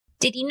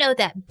Did you know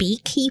that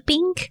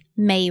beekeeping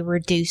may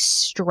reduce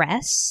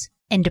stress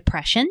and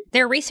depression?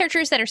 There are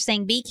researchers that are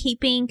saying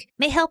beekeeping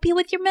may help you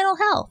with your mental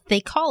health. They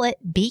call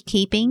it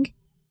beekeeping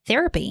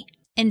therapy.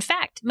 In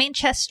fact,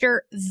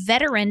 Manchester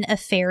Veteran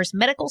Affairs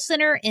Medical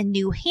Center in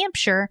New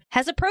Hampshire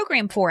has a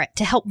program for it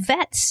to help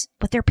vets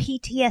with their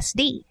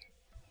PTSD.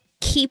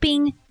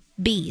 Keeping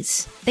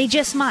bees. They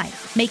just might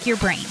make your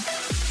brain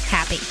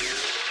happy.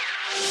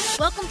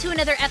 Welcome to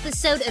another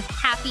episode of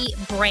Happy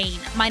Brain.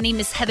 My name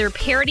is Heather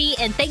Parody,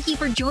 and thank you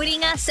for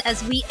joining us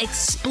as we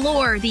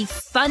explore the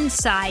fun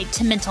side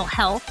to mental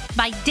health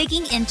by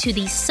digging into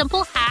these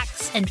simple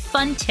hacks and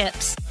fun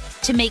tips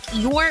to make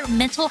your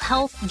mental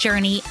health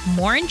journey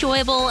more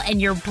enjoyable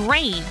and your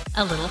brain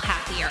a little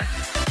happier.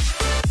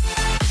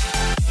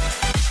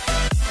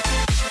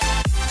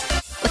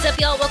 What's up,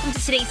 y'all? Welcome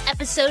to today's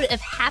episode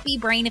of Happy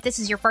Brain. If this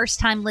is your first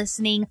time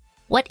listening,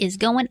 what is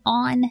going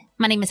on?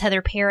 My name is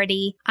Heather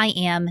Parody. I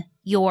am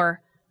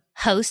your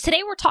host.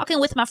 Today we're talking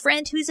with my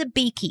friend who's a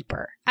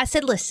beekeeper. I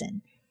said,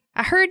 listen,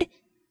 I heard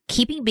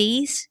keeping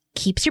bees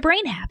keeps your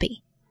brain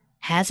happy.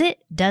 Has it?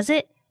 Does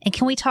it? And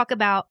can we talk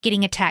about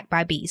getting attacked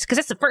by bees? Because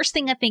that's the first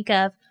thing I think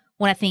of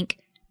when I think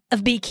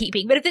of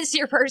beekeeping. But if this is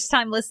your first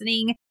time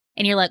listening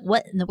and you're like,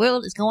 what in the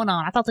world is going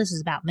on? I thought this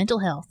was about mental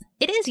health.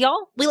 It is,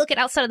 y'all. We look at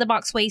outside of the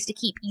box ways to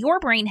keep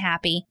your brain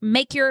happy,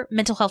 make your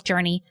mental health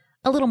journey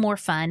a little more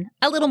fun,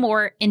 a little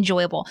more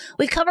enjoyable.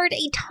 We've covered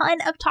a ton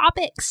of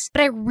topics,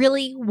 but I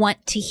really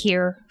want to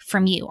hear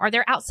from you. Are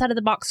there outside of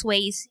the box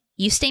ways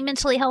you stay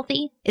mentally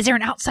healthy? Is there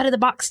an outside of the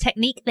box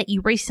technique that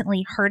you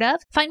recently heard of?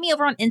 Find me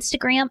over on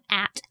Instagram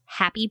at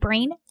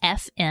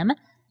HappyBrainFM.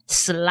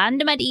 Slide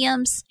into my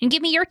DMs and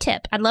give me your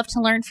tip. I'd love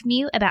to learn from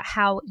you about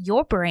how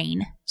your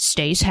brain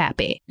stays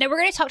happy. Now, we're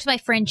going to talk to my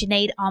friend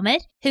Junaid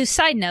Ahmed, who,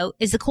 side note,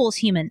 is the coolest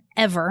human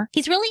ever.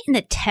 He's really in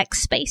the tech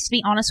space, to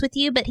be honest with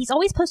you, but he's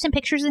always posting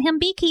pictures of him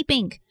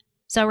beekeeping.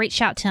 So I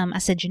reached out to him. I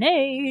said,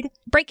 Junaid,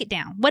 break it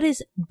down. What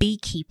is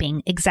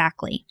beekeeping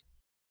exactly?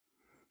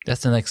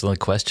 That's an excellent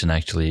question,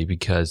 actually,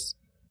 because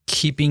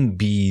keeping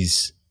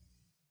bees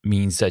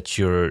means that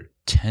you're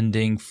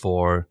tending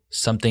for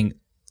something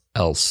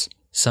else,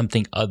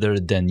 something other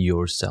than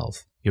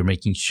yourself. You're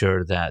making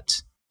sure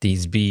that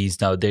these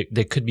bees, now there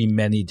could be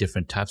many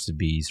different types of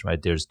bees,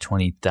 right? There's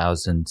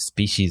 20,000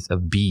 species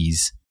of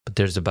bees, but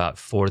there's about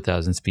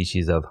 4,000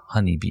 species of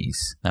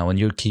honeybees. Now, when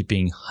you're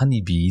keeping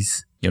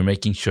honeybees, you're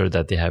making sure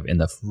that they have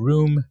enough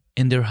room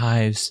in their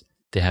hives,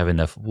 they have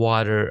enough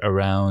water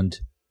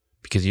around,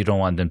 because you don't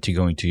want them to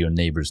go into your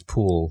neighbor's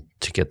pool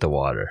to get the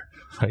water,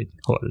 right?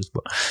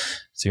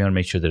 So you want to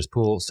make sure there's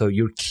pool. So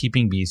you're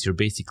keeping bees. You're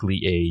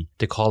basically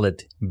they call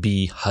it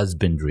bee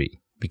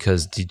husbandry,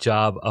 because the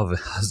job of a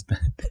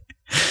husband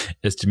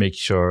is to make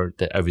sure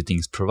that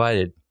everything's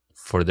provided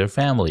for their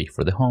family,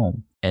 for the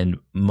home. And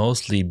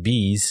mostly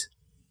bees,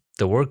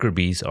 the worker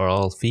bees, are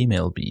all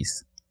female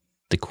bees.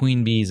 The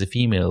queen bee is a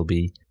female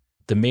bee.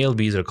 The male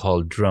bees are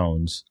called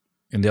drones,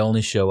 and they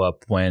only show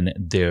up when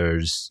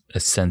there's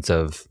a sense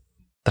of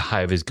the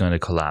hive is going to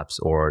collapse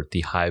or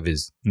the hive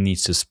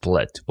needs to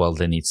split. Well,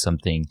 they need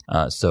something.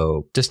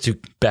 So just to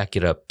back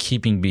it up,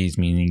 keeping bees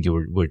meaning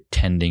we're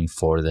tending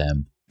for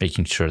them,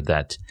 making sure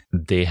that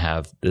they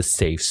have the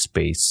safe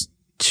space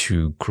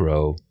to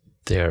grow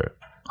their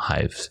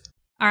hives.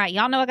 All right,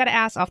 y'all know I got to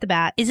ask off the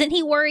bat. Isn't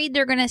he worried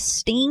they're going to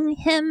sting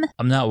him?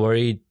 I'm not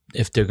worried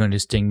if they're going to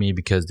sting me,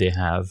 because they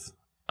have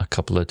a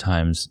couple of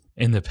times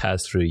in the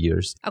past 3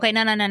 years. Okay,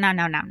 no.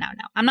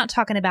 I'm not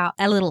talking about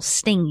a little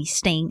sting.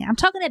 I'm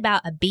talking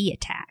about a bee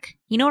attack.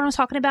 You know what I'm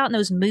talking about in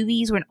those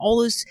movies when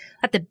all those,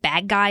 like, the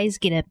bad guys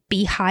get a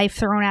beehive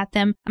thrown at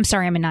them? I'm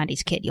sorry, I'm a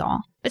 90s kid,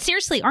 y'all. But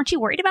seriously, aren't you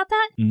worried about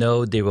that?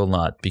 No, they will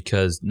not,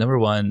 because number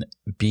one,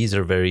 bees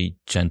are very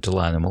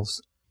gentle animals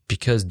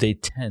because they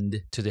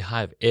tend to the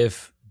hive.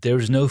 If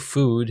there's no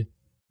food,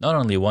 not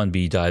only one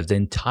bee dies, the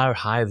entire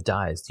hive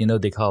dies. You know,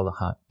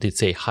 they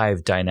say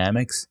hive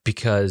dynamics,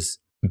 because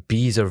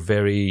bees are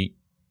very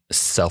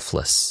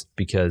selfless,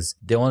 because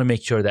they want to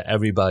make sure that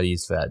everybody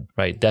is fed,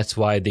 right? That's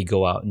why they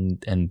go out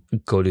and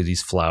go to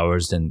these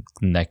flowers and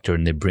nectar,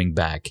 and they bring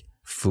back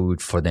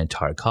food for the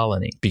entire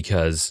colony,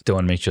 because they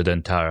want to make sure the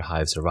entire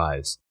hive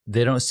survives.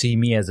 They don't see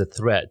me as a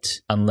threat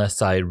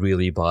unless I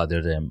really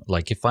bother them.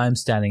 Like if I'm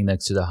standing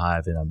next to the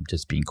hive and I'm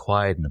just being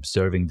quiet and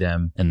observing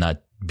them and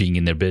not being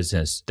in their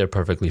business, they're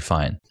perfectly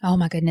fine. Oh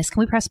my goodness.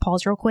 Can we press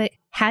pause real quick?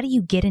 How do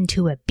you get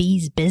into a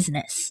bee's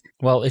business?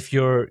 Well, if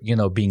you're,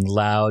 being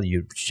loud,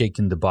 you're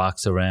shaking the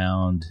box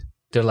around,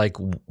 they're like,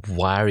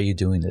 why are you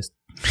doing this?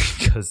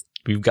 Because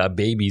we've got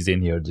babies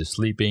in here. They're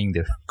sleeping.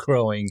 They're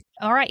growing.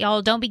 All right,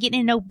 y'all. Don't be getting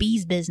into no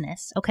bees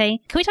business, okay?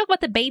 Can we talk about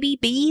the baby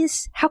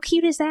bees? How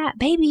cute is that?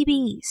 Baby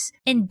bees.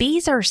 And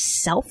bees are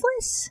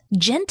selfless?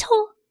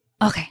 Gentle?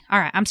 Okay. All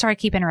right. I'm sorry I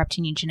keep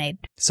interrupting you, Junaid.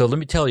 So let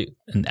me tell you,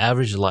 an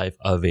average life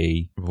of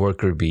a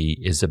worker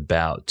bee is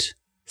about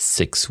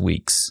 6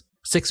 weeks.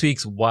 6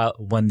 weeks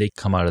when they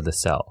come out of the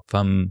cell.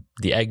 From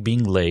the egg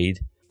being laid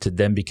to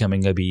them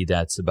becoming a bee,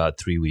 that's about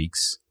 3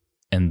 weeks.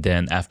 And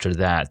then after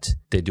that,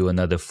 they do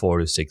another 4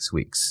 to 6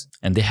 weeks.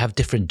 And they have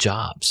different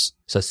jobs.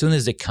 So as soon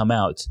as they come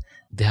out,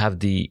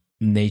 the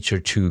nature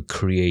to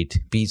create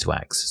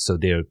beeswax. So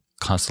they're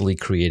constantly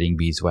creating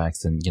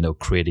beeswax and,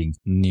 creating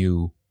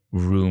new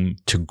room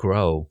to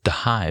grow the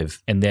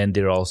hive. And then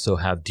they also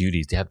have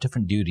duties. They have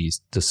different duties.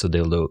 So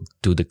they'll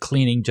do the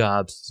cleaning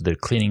jobs. So they're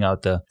cleaning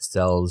out the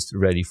cells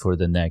ready for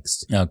the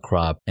next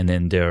crop. And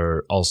then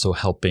they're also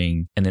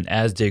helping. And then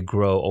as they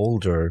grow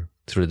older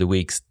through the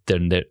weeks,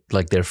 then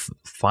their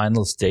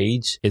final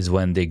stage is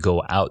when they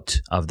go out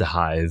of the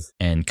hive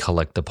and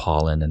collect the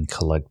pollen and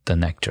collect the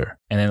nectar.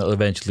 And then it'll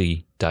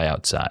eventually die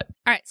outside.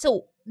 All right.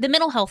 So the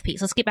mental health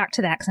piece, let's get back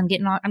to that because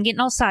I'm getting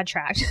all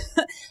sidetracked.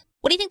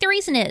 What do you think the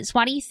reason is?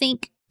 Why do you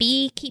think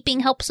beekeeping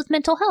helps with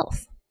mental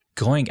health?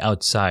 Going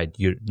outside,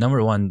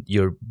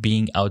 you're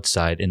being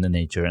outside in the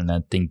nature. And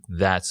I think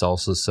that's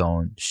also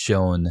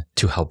shown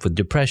to help with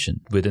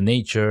depression. With the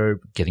nature,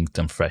 getting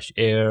some fresh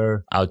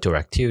air, outdoor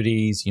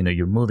activities,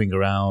 you're moving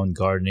around,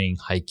 gardening,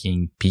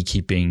 hiking,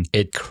 beekeeping.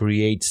 It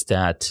creates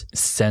that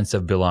sense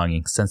of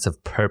belonging, sense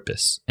of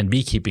purpose. And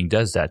beekeeping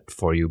does that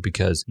for you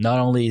because not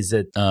only is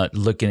it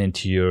looking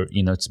into your,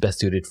 it's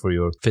best suited for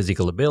your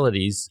physical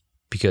abilities,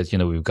 because,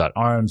 we've got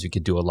arms, you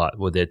could do a lot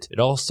with it. It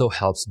also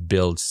helps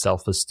build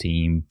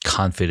self-esteem,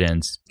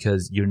 confidence,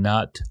 because you're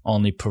not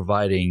only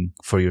providing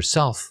for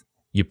yourself,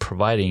 you're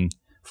providing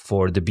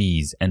for the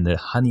bees. And the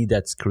honey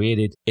that's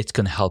created, it's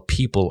going to help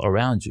people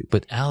around you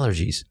with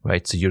allergies,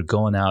 right? So you're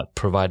going out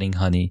providing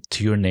honey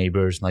to your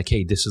neighbors, like,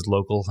 hey, this is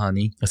local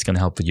honey. That's going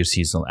to help with your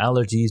seasonal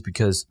allergies,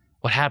 because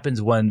what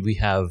happens when we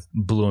have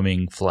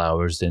blooming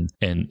flowers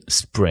in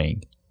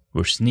spring?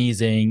 We're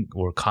sneezing,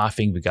 we're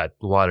coughing, we got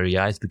watery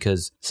eyes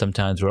because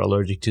sometimes we're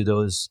allergic to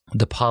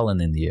the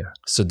pollen in the air.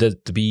 So the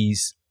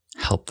bees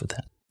help with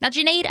that. Now,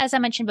 Junaid, as I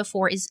mentioned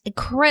before, is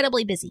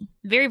incredibly busy,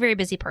 very, very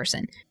busy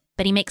person,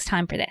 but he makes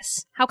time for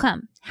this. How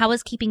come? How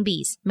has keeping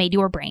bees made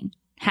your brain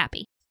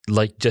happy?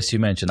 Like just you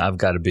mentioned, I've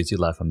got a busy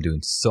life. I'm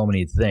doing so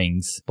many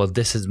things. Well,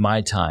 this is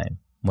my time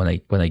when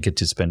I get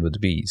to spend with the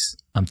bees.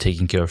 I'm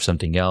taking care of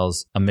something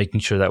else. I'm making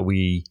sure that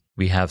we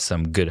have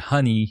some good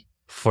honey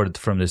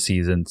from the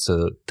season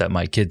so that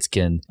my kids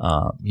can,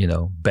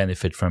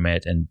 benefit from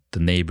it, and the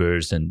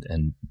neighbors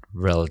and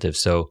relatives.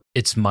 So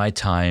it's my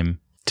time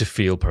to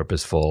feel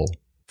purposeful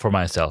for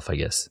myself, I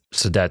guess.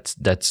 So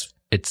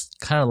it's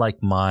kind of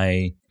like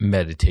my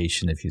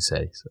meditation, if you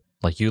say. So,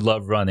 like, you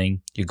love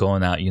running, you're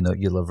going out, you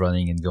love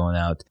running and going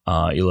out.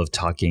 You love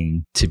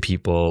talking to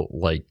people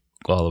like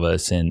all of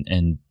us.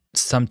 And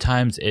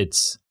sometimes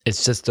it's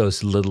just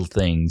those little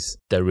things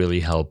that really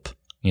help,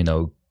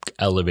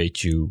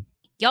 elevate you.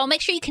 Y'all,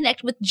 make sure you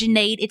connect with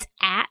Junaid. It's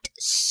at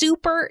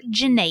Super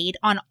Junaid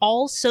on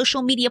all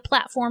social media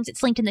platforms.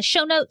 It's linked in the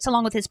show notes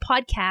along with his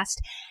podcast,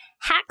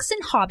 Hacks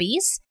and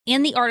Hobbies,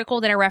 and the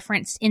article that I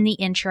referenced in the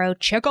intro.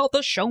 Check out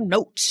the show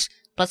notes.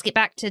 Let's get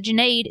back to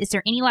Junaid. Is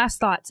there any last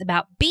thoughts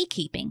about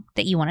beekeeping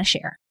that you want to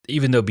share?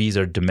 Even though bees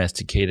are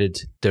domesticated,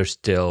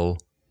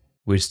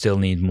 we still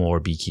need more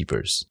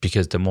beekeepers,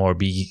 because the more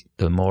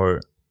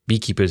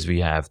beekeepers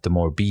we have, the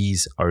more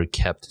bees are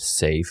kept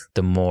safe,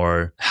 the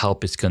more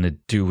help it's going to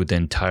do with the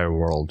entire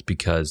world.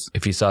 Because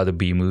if you saw the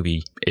bee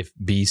movie, if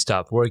bees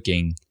stopped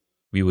working,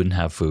 we wouldn't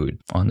have food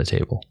on the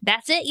table.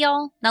 That's it,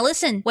 y'all. Now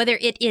listen, whether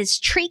it is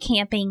tree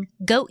camping,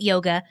 goat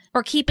yoga,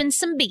 or keeping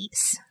some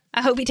bees,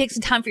 I hope you take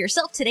some time for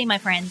yourself today, my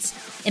friends,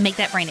 and make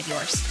that brain of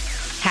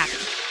yours happy.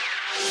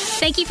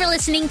 Thank you for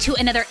listening to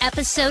another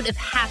episode of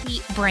Happy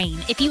Brain.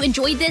 If you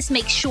enjoyed this,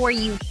 make sure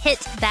you hit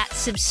that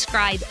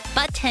subscribe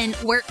button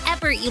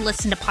wherever you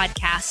listen to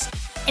podcasts.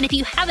 And if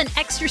you have an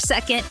extra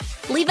second,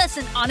 leave us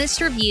an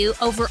honest review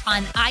over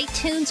on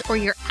iTunes or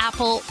your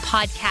Apple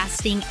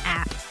podcasting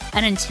app.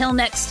 And until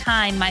next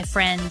time, my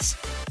friends,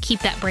 keep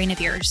that brain of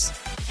yours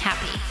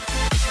happy.